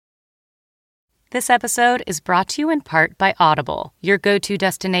This episode is brought to you in part by Audible, your go-to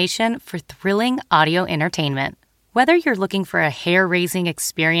destination for thrilling audio entertainment. Whether you're looking for a hair-raising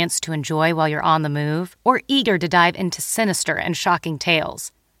experience to enjoy while you're on the move or eager to dive into sinister and shocking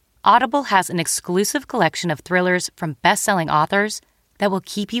tales, Audible has an exclusive collection of thrillers from best-selling authors that will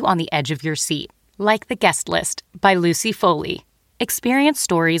keep you on the edge of your seat, like The Guest List by Lucy Foley. Experience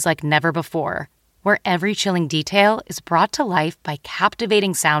stories like never before, where every chilling detail is brought to life by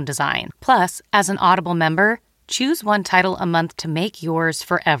captivating sound design. Plus, as an Audible member, choose one title a month to make yours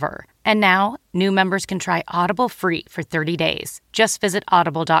forever. And now, new members can try Audible free for 30 days. Just visit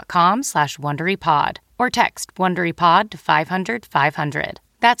audible.com/WonderyPod or text WonderyPod to 500-500.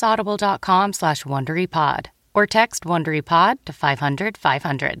 That's audible.com/WonderyPod or text WonderyPod to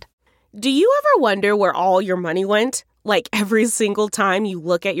 500-500. Do you ever wonder where all your money went? Like every single time you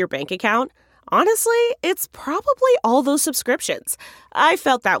look at your bank account? Honestly, it's probably all those subscriptions. I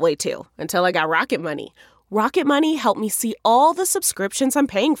felt that way too, until I got Rocket Money. Rocket Money helped me see all the subscriptions I'm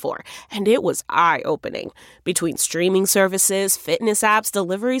paying for, and it was eye-opening. Between streaming services, fitness apps,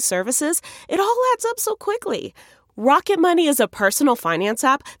 delivery services, it all adds up so quickly. Rocket Money is a personal finance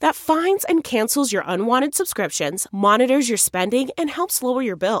app that finds and cancels your unwanted subscriptions, monitors your spending, and helps lower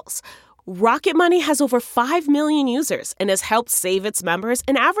your bills. Rocket Money has over 5 million users and has helped save its members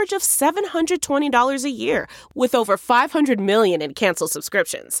an average of $720 a year, with over 500 million in canceled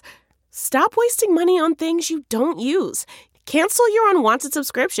subscriptions. Stop wasting money on things you don't use. Cancel your unwanted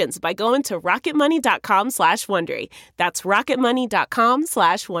subscriptions by going to rocketmoney.com/Wondery. That's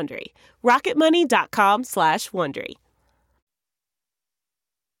rocketmoney.com/Wondery. rocketmoney.com/Wondery.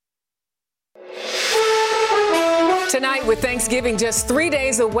 Tonight, with Thanksgiving just 3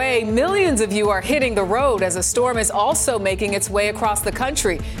 days away, millions of you are hitting the road as a storm is also making its way across the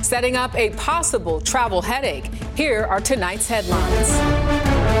country, setting up a possible travel headache. Here are tonight's headlines.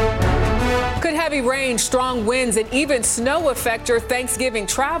 Could heavy rain, strong winds, and even snow affect your Thanksgiving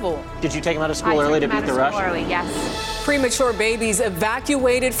travel? Did you take them out of school early to beat the rush? Early, yes. Premature babies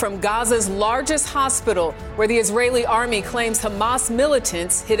evacuated from Gaza's largest hospital, where the Israeli army claims Hamas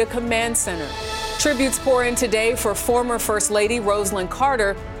militants hit a command center. Tributes pour in today for former First Lady Rosalynn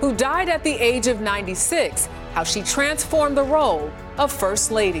Carter, who died at the age of 96, how she transformed the role of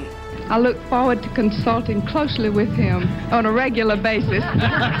First Lady. I look forward to consulting closely with him on a regular basis.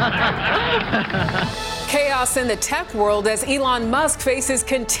 Chaos in the tech world as Elon Musk faces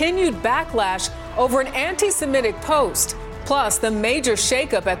continued backlash over an anti-Semitic post. Plus, the major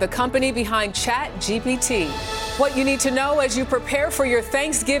shakeup at the company behind ChatGPT. What you need to know as you prepare for your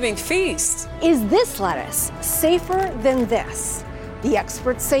Thanksgiving feast. Is this lettuce safer than this? The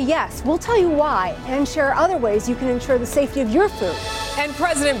experts say yes. We'll tell you why and share other ways you can ensure the safety of your food. And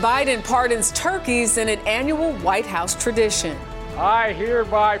President Biden pardons turkeys in an annual White House tradition. I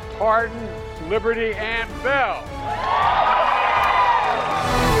hereby pardon Liberty and Bell.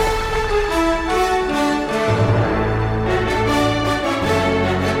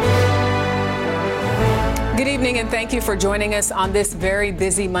 Good evening, and thank you for joining us on this very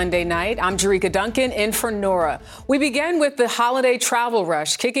busy Monday night. I'm Jerika Duncan, in for Norah. We begin with the holiday travel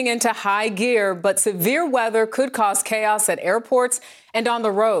rush kicking into high gear, but severe weather could cause chaos at airports and on the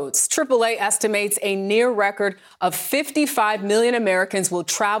roads. AAA estimates a near record of 55 million Americans will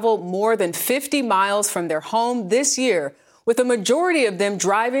travel more than 50 miles from their home this year, with a majority of them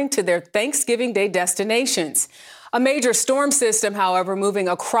driving to their Thanksgiving Day destinations. A major storm system, however, moving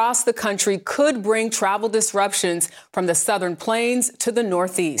across the country could bring travel disruptions from the southern plains to the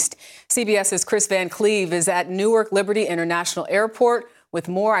northeast. CBS's Chris Van Cleve is at Newark Liberty International Airport with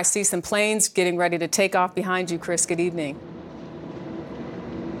more. I see some planes getting ready to take off behind you, Chris. Good evening.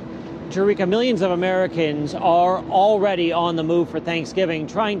 Jerika, millions of Americans are already on the move for Thanksgiving,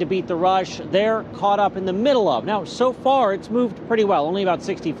 trying to beat the rush they're caught up in the middle of. Now, so far, it's moved pretty well. Only about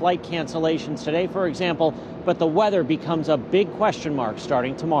 60 flight cancellations today, for example, but the weather becomes a big question mark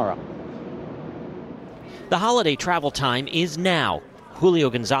starting tomorrow. The holiday travel time is now. Julio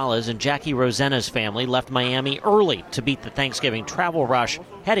Gonzalez and Jackie Rosena's family left Miami early to beat the Thanksgiving travel rush,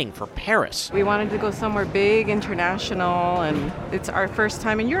 heading for Paris. We wanted to go somewhere big, international, and it's our first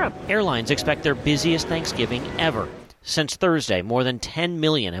time in Europe. Airlines expect their busiest Thanksgiving ever. Since Thursday, more than 10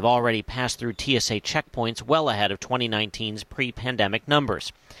 million have already passed through TSA checkpoints, well ahead of 2019's pre-pandemic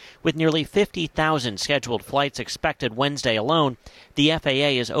numbers. With nearly 50,000 scheduled flights expected Wednesday alone, the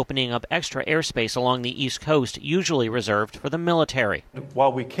FAA is opening up extra airspace along the East Coast, usually reserved for the military.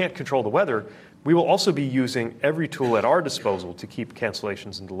 While we can't control the weather, We will also be using every tool at our disposal to keep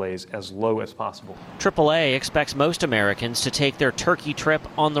cancellations and delays as low as possible. AAA expects most Americans to take their turkey trip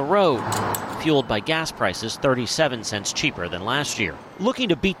on the road, fueled by gas prices 37 cents cheaper than last year. Looking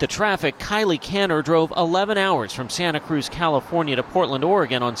to beat the traffic, Kylie Canner drove 11 hours from Santa Cruz, California to Portland,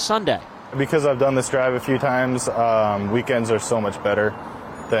 Oregon on Sunday. Because I've done this drive a few times, weekends are so much better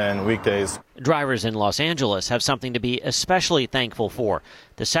than weekdays. Drivers in Los Angeles have something to be especially thankful for.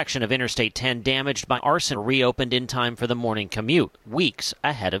 The section of Interstate 10 damaged by arson reopened in time for the morning commute, weeks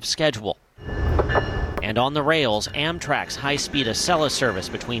ahead of schedule. And on the rails, Amtrak's high-speed Acela service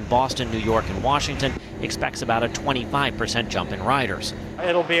between Boston, New York, and Washington expects about a 25% jump in riders.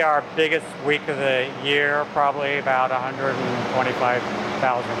 It'll be our biggest week of the year, probably about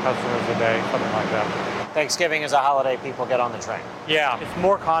 125,000 customers a day, something like that. Thanksgiving is a holiday people get on the train. Yeah, it's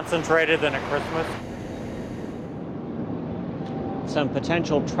more concentrated than at Christmas. Some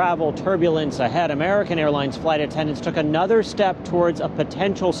potential travel turbulence ahead. American Airlines flight attendants took another step towards a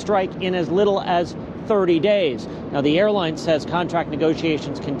potential strike in as little as 30 days. Now, the airline says contract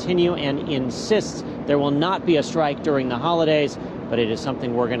negotiations continue and insists there will not be a strike during the holidays, but it is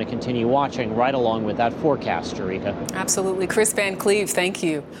something we're going to continue watching right along with that forecast, Jerika. Absolutely. Chris Van Cleve, thank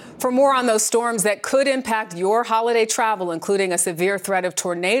you. For more on those storms that could impact your holiday travel, including a severe threat of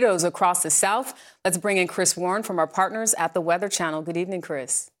tornadoes across the South, let's bring in Chris Warren from our partners at the Weather Channel. Good evening,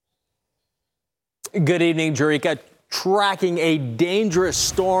 Chris. Good evening, Jerika. Tracking a dangerous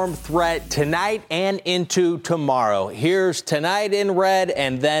storm threat tonight and into tomorrow. Here's tonight in red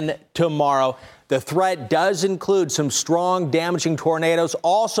and then tomorrow. The threat does include some strong, damaging tornadoes.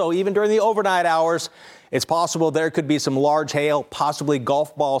 Also, even during the overnight hours, it's possible there could be some large hail, possibly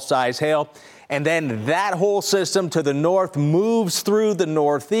golf ball size hail. And then that whole system to the north moves through the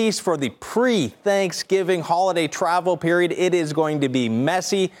northeast for the pre-Thanksgiving holiday travel period. It is going to be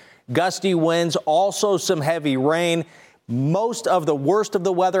messy. Gusty winds, also some heavy rain. Most of the worst of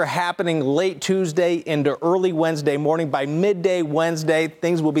the weather happening late Tuesday into early Wednesday morning. By midday Wednesday,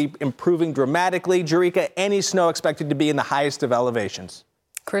 things will be improving dramatically. Jerika, any snow expected to be in the highest of elevations.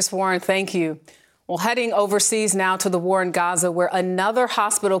 Chris Warren, thank you. Well, heading overseas now to the war in Gaza, where another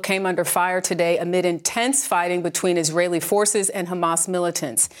hospital came under fire today amid intense fighting between Israeli forces and Hamas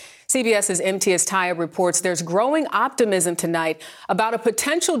militants. CBS's Imtiaz Tayyab reports there's growing optimism tonight about a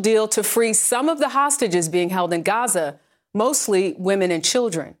potential deal to free some of the hostages being held in Gaza, mostly women and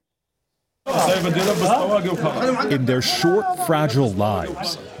children. In their short, fragile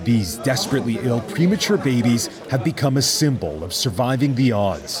lives, these desperately ill premature babies have become a symbol of surviving the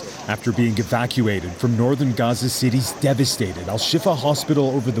odds after being evacuated from northern Gaza City's devastated Al-Shifa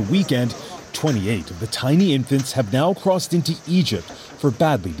hospital over the weekend. 28 of the tiny infants have now crossed into Egypt for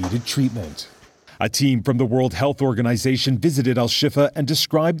badly needed treatment. A team from the World Health Organization visited Al-Shifa and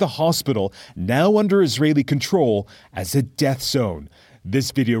described the hospital, now under Israeli control, as a death zone.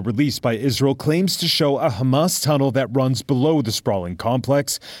 This video released by Israel claims to show a Hamas tunnel that runs below the sprawling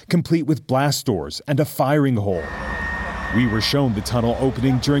complex, complete with blast doors and a firing hole. We were shown the tunnel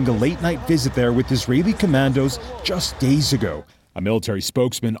opening during a late-night visit there with Israeli commandos just days ago. A military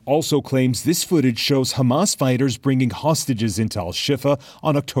spokesman also claims this footage shows Hamas fighters bringing hostages into Al-Shifa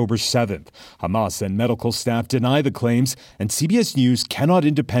on October 7th. Hamas and medical staff deny the claims, and CBS News cannot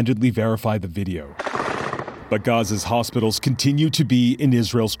independently verify the video. But Gaza's hospitals continue to be in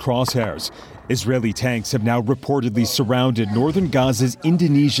Israel's crosshairs. Israeli tanks have now reportedly surrounded northern Gaza's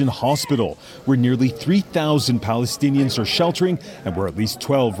Indonesian hospital, where nearly 3,000 Palestinians are sheltering and where at least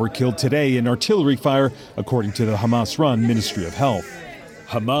 12 were killed today in artillery fire, according to the Hamas-run Ministry of Health.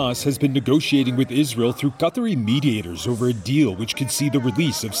 Hamas has been negotiating with Israel through Qatari mediators over a deal which could see the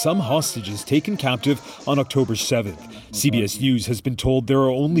release of some hostages taken captive on October 7th. CBS News has been told there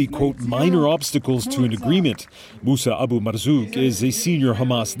are only, quote, minor obstacles to an agreement. Musa Abu Marzouk is a senior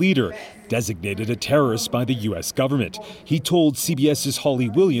Hamas leader, designated a terrorist by the U.S. government. He told CBS's Holly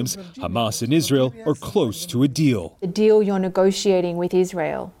Williams Hamas and Israel are close to a deal. The deal you're negotiating with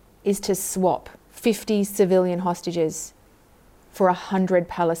Israel is to swap 50 civilian hostages for 100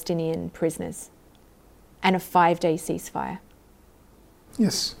 Palestinian prisoners and a 5-day ceasefire.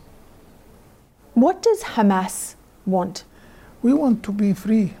 Yes. What does Hamas want? We want to be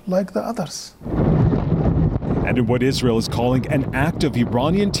free like the others. And in what Israel is calling an act of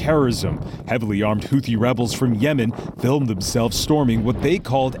Iranian terrorism, heavily armed Houthi rebels from Yemen filmed themselves storming what they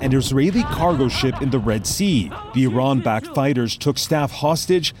called an Israeli cargo ship in the Red Sea. The Iran-backed fighters took staff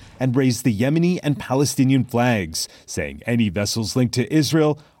hostage and raised the Yemeni and Palestinian flags, saying any vessels linked to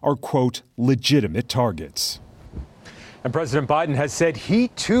Israel are, quote, legitimate targets. And President Biden has said he,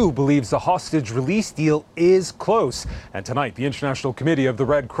 too, believes the hostage release deal is close. And tonight, the International Committee of the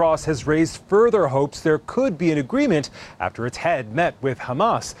Red Cross has raised further hopes there could be an agreement after its head met with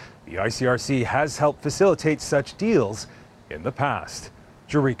Hamas. The ICRC has helped facilitate such deals in the past.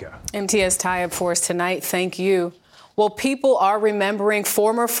 Jerika. MTS tie-up for us tonight. Thank you. Well, people are remembering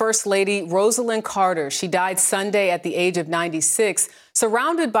former First Lady Rosalynn Carter. She died Sunday at the age of 96,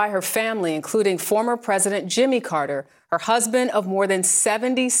 surrounded by her family, including former President Jimmy Carter, her husband of more than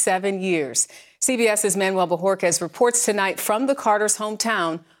 77 years. CBS's Manuel Bojorquez reports tonight from the Carters'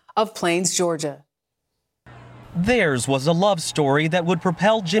 hometown of Plains, Georgia. Theirs was a love story that would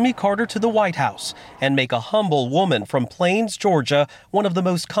propel Jimmy Carter to the White House and make a humble woman from Plains, Georgia, one of the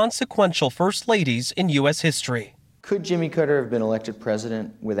most consequential first ladies in U.S. history. Could Jimmy Carter have been elected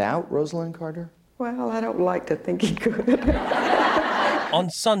president without Rosalynn Carter? Well, I don't like to think he could. On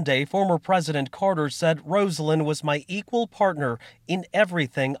Sunday, former President Carter said Rosalynn was my equal partner in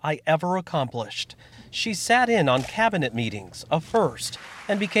everything I ever accomplished. She sat in on cabinet meetings, a first,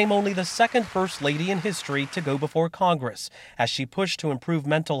 and became only the second first lady in history to go before Congress as she pushed to improve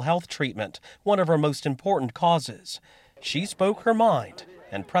mental health treatment, one of her most important causes. She spoke her mind,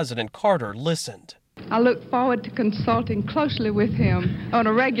 and President Carter listened. I look forward to consulting closely with him on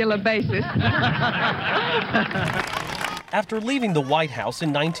a regular basis. After leaving the White House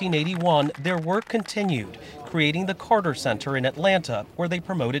in 1981, their work continued, creating the Carter Center in Atlanta, where they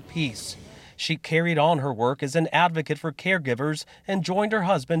promoted peace. She carried on her work as an advocate for caregivers and joined her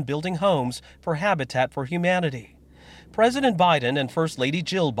husband building homes for Habitat for Humanity. President Biden and First Lady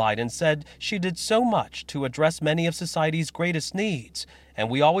Jill Biden said she did so much to address many of society's greatest needs, and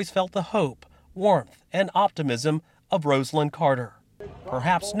we always felt the hope, warmth, and optimism of Rosalynn Carter.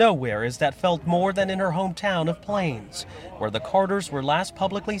 Perhaps nowhere is that felt more than in her hometown of Plains, where the Carters were last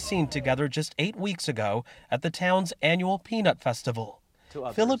publicly seen together just 8 weeks ago at the town's annual Peanut Festival.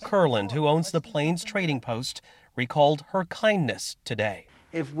 Philip Kurland, who owns the Plains Trading Post, recalled her kindness today.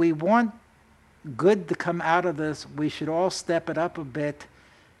 If we want good to come out of this, we should all step it up a bit,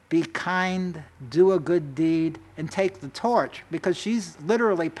 be kind, do a good deed, and take the torch, because she's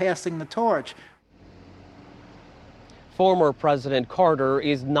literally passing the torch. Former President Carter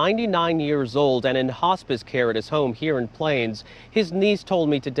is 99 years old and in hospice care at his home here in Plains. His niece told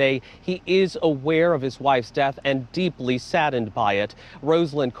me today he is aware of his wife's death and deeply saddened by it.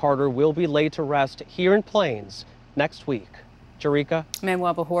 Rosalynn Carter will be laid to rest here in Plains next week. Jerika?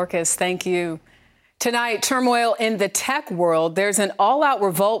 Manuel Bojorquez, thank you. Tonight, turmoil in the tech world. There's an all-out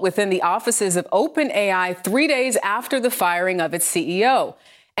revolt within the offices of OpenAI 3 days after the firing of its CEO.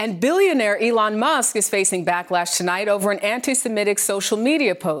 And billionaire Elon Musk is facing backlash tonight over an anti-Semitic social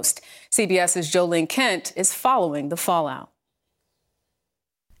media post. CBS's Jolene Kent is following the fallout.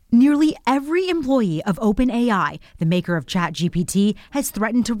 Nearly every employee of OpenAI, the maker of ChatGPT, has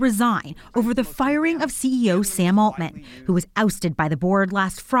threatened to resign over the firing of CEO Sam Altman, who was ousted by the board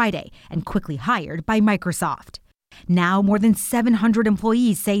last Friday and quickly hired by Microsoft. Now, more than 700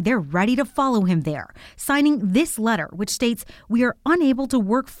 employees say they're ready to follow him there, signing this letter, which states, "We are unable to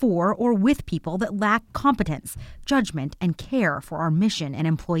work for or with people that lack competence, judgment, and care for our mission and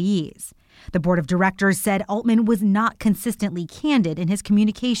employees." The board of directors said Altman was not consistently candid in his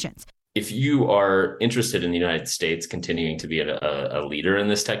communications. If you are interested in the United States continuing to be a leader in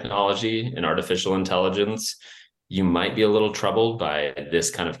this technology, in artificial intelligence, you might be a little troubled by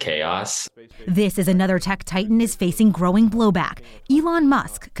this kind of chaos. This is another tech titan is facing growing blowback. Elon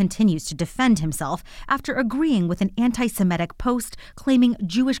Musk continues to defend himself after agreeing with an anti-Semitic post claiming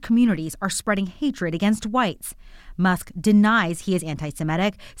Jewish communities are spreading hatred against whites. Musk denies he is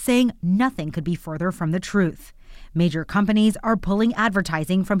anti-Semitic, saying nothing could be further from the truth. Major companies are pulling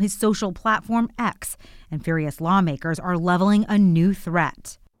advertising from his social platform X, and furious lawmakers are leveling a new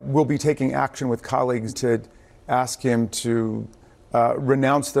threat. We'll be taking action with colleagues to ask him to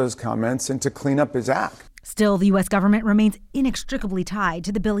renounce those comments and to clean up his act. Still, the U.S. government remains inextricably tied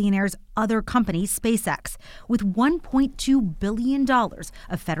to the billionaire's other company, SpaceX, with $1.2 billion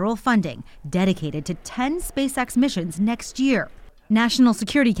of federal funding dedicated to 10 SpaceX missions next year. National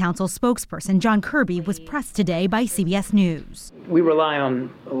Security Council spokesperson John Kirby was pressed today by CBS News. We rely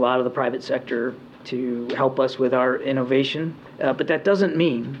on a lot of the private sector to help us with our innovation, but that doesn't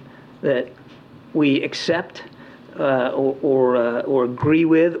mean that we accept or agree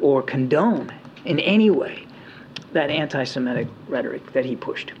with or condone in any way that anti-Semitic rhetoric that he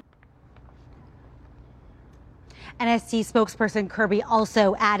pushed. NSC spokesperson Kirby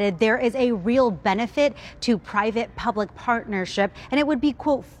also added there is a real benefit to private-public partnership, and it would be,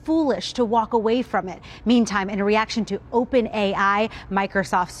 quote, foolish to walk away from it. Meantime, in a reaction to OpenAI,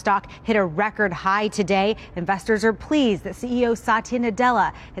 Microsoft stock hit a record high today. Investors are pleased that CEO Satya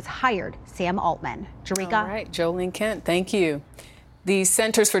Nadella has hired Sam Altman. Jerika? All right, Jolene Kent, thank you. The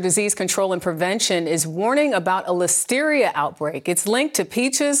Centers for Disease Control and Prevention is warning about a listeria outbreak. It's linked to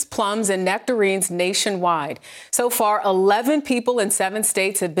peaches, plums, and nectarines nationwide. So far, 11 people in 7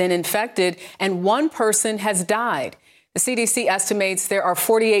 states have been infected, and 1 person has died. The CDC estimates there are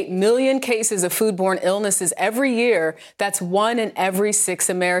 48 million cases of foodborne illnesses every year. That's 1 in every 6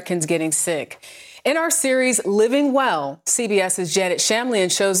 Americans getting sick. In our series, Living Well, CBS's Janet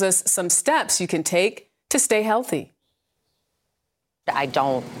Shamlian shows us some steps you can take to stay healthy. I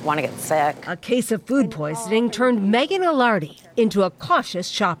don't want to get sick. A case of food poisoning turned Megan Ilardi into a cautious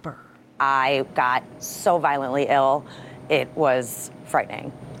shopper. I got so violently ill, it was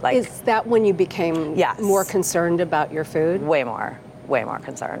frightening. Is that when you became more concerned about your food? Way more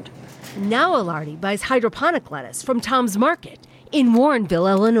concerned. Now Ilardi buys hydroponic lettuce from Tom's Market in Warrenville,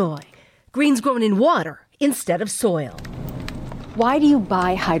 Illinois. Greens grown in water instead of soil. Why do you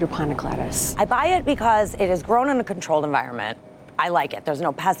buy hydroponic lettuce? I buy it because it is grown in a controlled environment. I like it. There's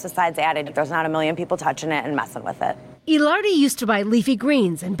no pesticides added. There's not a million people touching it and messing with it. Ilardi used to buy leafy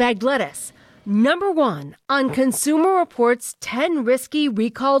greens and bagged lettuce. #1 on Consumer Reports' 10 risky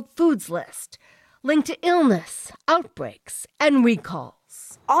recalled foods list, linked to illness, outbreaks, and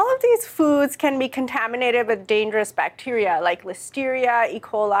recalls. All of these foods can be contaminated with dangerous bacteria like Listeria, E.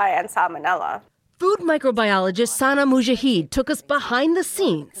 coli, and Salmonella. Food microbiologist Sana Mujahid took us behind the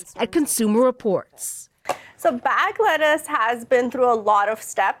scenes at Consumer Reports. So bag lettuce has been through a lot of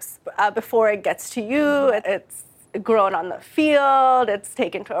steps before it gets to you. It's grown on the field, it's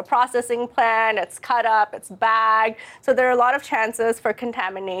taken to a processing plant, it's cut up, it's bagged. So there are a lot of chances for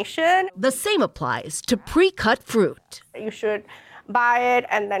contamination. The same applies to pre-cut fruit. You should buy it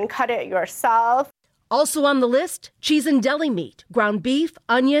and then cut it yourself. Also on the list, cheese and deli meat, ground beef,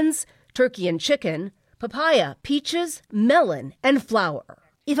 onions, turkey and chicken, papaya, peaches, melon, and flour.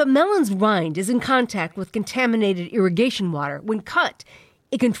 If a melon's rind is in contact with contaminated irrigation water when cut,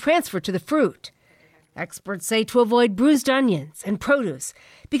 it can transfer to the fruit. Experts say to avoid bruised onions and produce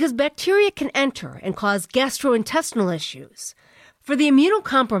because bacteria can enter and cause gastrointestinal issues. For the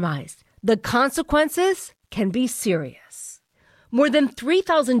immunocompromised, the consequences can be serious. More than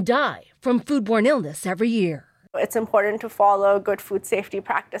 3,000 die from foodborne illness every year. It's important to follow good food safety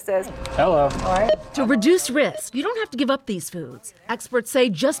practices. Hello. To reduce risk, you don't have to give up these foods. Experts say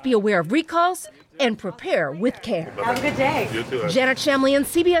just be aware of recalls and prepare with care. Have a good day. You too. Janet Shamlian,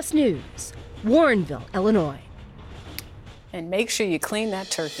 CBS News, Warrenville, Illinois. And make sure you clean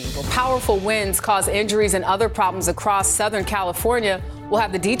that turkey. Well, powerful winds cause injuries and other problems across Southern California. We'll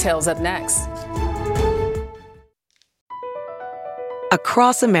have the details up next.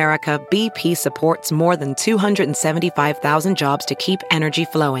 Across America, BP supports more than 275,000 jobs to keep energy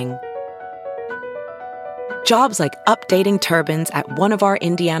flowing. Jobs like updating turbines at one of our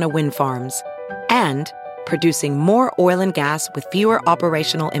Indiana wind farms and producing more oil and gas with fewer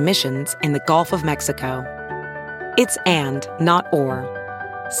operational emissions in the Gulf of Mexico. It's and, not or.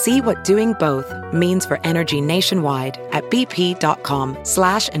 See what doing both means for energy nationwide at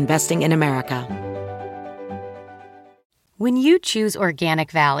bp.com/investing in America. When you choose Organic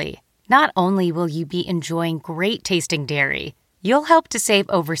Valley, not only will you be enjoying great tasting dairy, you'll help to save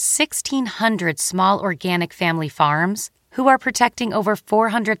over 1,600 small organic family farms who are protecting over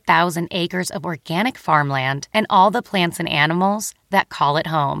 400,000 acres of organic farmland and all the plants and animals that call it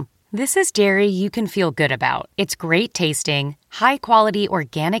home. This is dairy you can feel good about. It's great tasting, high-quality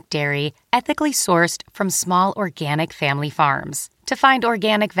organic dairy, ethically sourced from small organic family farms. To find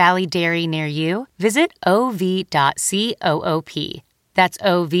Organic Valley Dairy near you, visit ov.coop. That's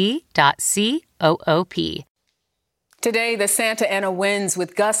ov.coop. Today, the Santa Ana winds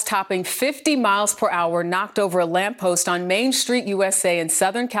with gusts topping 50 miles per hour knocked over a lamppost on Main Street, USA in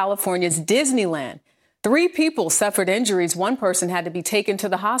Southern California's Disneyland. 3 people suffered injuries. 1 person had to be taken to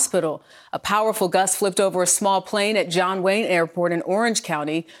the hospital. A powerful gust flipped over a small plane at John Wayne Airport in Orange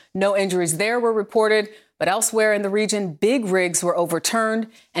County. No injuries there were reported, but elsewhere in the region, big rigs were overturned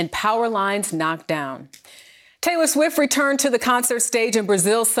and power lines knocked down. Taylor Swift returned to the concert stage in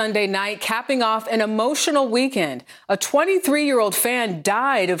Brazil Sunday night, capping off an emotional weekend. A 23-year-old fan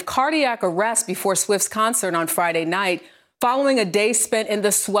died of cardiac arrest before Swift's concert on Friday night, following a day spent in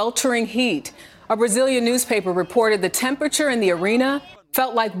the sweltering heat. A Brazilian newspaper reported the temperature in the arena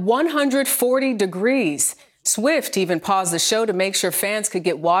felt like 140 degrees. Swift even paused the show to make sure fans could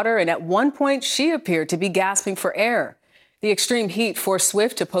get water, and at one point she appeared to be gasping for air. The extreme heat forced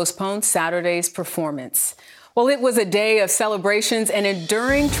Swift to postpone Saturday's performance. Well, it was a day of celebrations and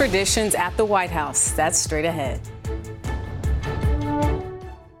enduring traditions at the White House. That's straight ahead.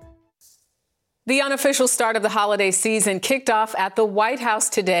 The unofficial start of the holiday season kicked off at the White House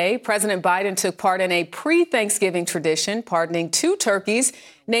today. President Biden took part in a pre-Thanksgiving tradition, pardoning 2 turkeys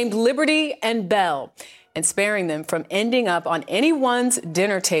named Liberty and Belle, and sparing them from ending up on anyone's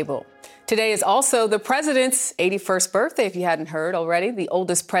dinner table. Today is also the president's 81st birthday, if you hadn't heard already. The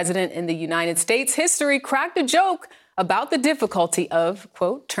oldest president in the United States history cracked a joke about the difficulty of,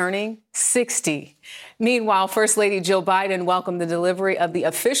 quote, turning 60. Meanwhile, First Lady Jill Biden welcomed the delivery of the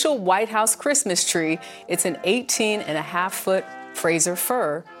official White House Christmas tree. It's an 18.5-foot Fraser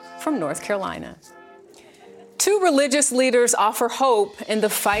fir from North Carolina. 2 religious leaders offer hope in the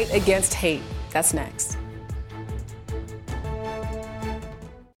fight against hate. That's next.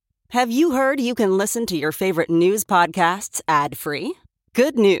 Have you heard you can listen to your favorite news podcasts ad-free?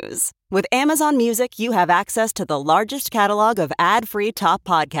 Good news. With Amazon Music, you have access to the largest catalog of ad-free top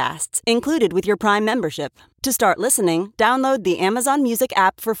podcasts included with your Prime membership. To start listening, download the Amazon Music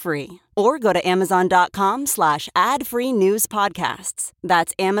app for free or go to amazon.com/ad-free news podcasts.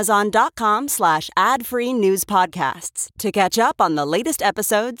 That's amazon.com/ad-free news podcasts to catch up on the latest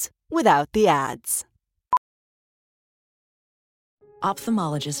episodes without the ads.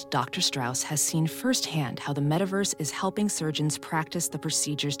 Ophthalmologist Dr. Strauss has seen firsthand how the metaverse is helping surgeons practice the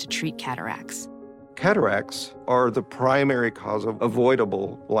procedures to treat cataracts. Cataracts are the primary cause of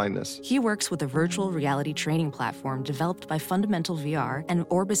avoidable blindness. He works with a virtual reality training platform developed by Fundamental VR and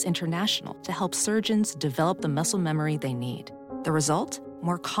Orbis International to help surgeons develop the muscle memory they need. The result?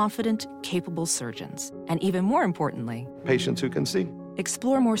 More confident, capable surgeons. And even more importantly, patients who can see.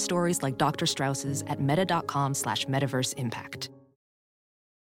 Explore more stories like Dr. Strauss's at meta.com/metaverseimpact.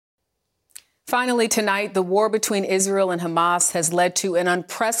 Finally, tonight, the war between Israel and Hamas has led to an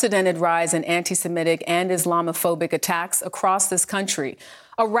unprecedented rise in anti-Semitic and Islamophobic attacks across this country.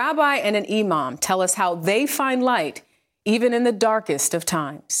 A rabbi and an imam tell us how they find light, even in the darkest of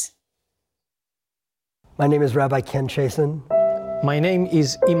times. My name is Rabbi Ken Chasen. My name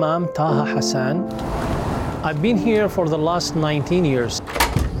is Imam Taha Hassan. I've been here for the last 19 years.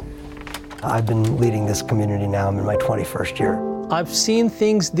 I've been leading this community now. I'm in my 21st year. I've seen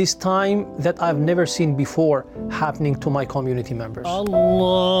things this time that I've never seen before happening to my community members.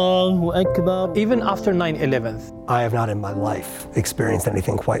 Allahu Akbar. Even after 9/11. I have not in my life experienced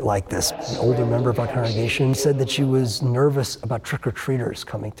anything quite like this. An older member of our congregation said that she was nervous about trick-or-treaters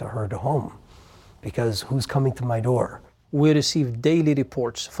coming to her home because who's coming to my door? We receive daily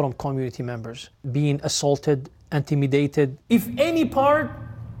reports from community members being assaulted, intimidated. If any part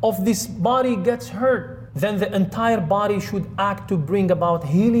of this body gets hurt, then the entire body should act to bring about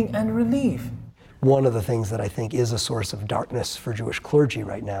healing and relief. One of the things that I think is a source of darkness for Jewish clergy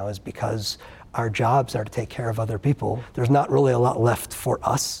right now is because our jobs are to take care of other people. There's not really a lot left for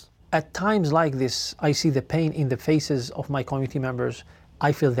us. At times like this, I see the pain in the faces of my community members.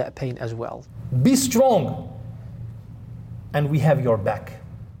 I feel that pain as well. Be strong, and we have your back.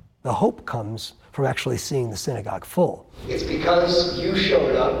 The hope comes from actually seeing the synagogue full. It's because you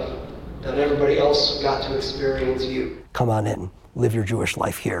showed up that everybody else got to experience you. Come on in, live your Jewish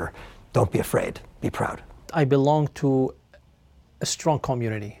life here. Don't be afraid, be proud. I belong to a strong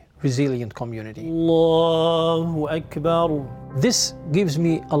community, resilient community. Allahu Akbar. This gives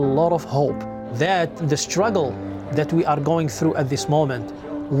me a lot of hope that the struggle that we are going through at this moment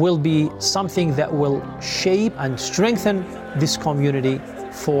will be something that will shape and strengthen this community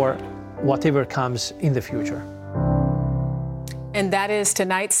for whatever comes in the future. And that is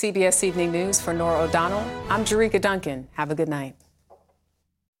tonight's CBS Evening News. For Norah O'Donnell, I'm Jerika Duncan. Have a good night.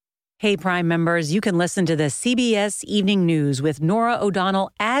 Hey, Prime members, you can listen to the CBS Evening News with Norah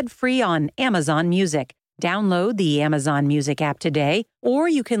O'Donnell ad-free on Amazon Music. Download the Amazon Music app today, or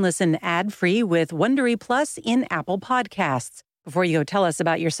you can listen ad-free with Wondery Plus in Apple Podcasts. Before you go, tell us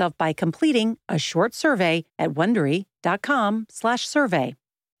about yourself by completing a short survey at Wondery.com/survey.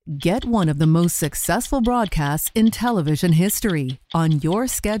 Get one of the most successful broadcasts in television history on your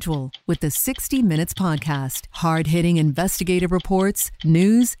schedule with the 60 Minutes Podcast. Hard-hitting investigative reports,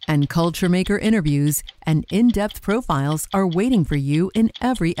 news, and culture maker interviews, and in-depth profiles are waiting for you in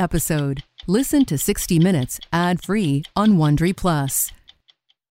every episode. Listen to 60 Minutes ad-free on Wondery Plus.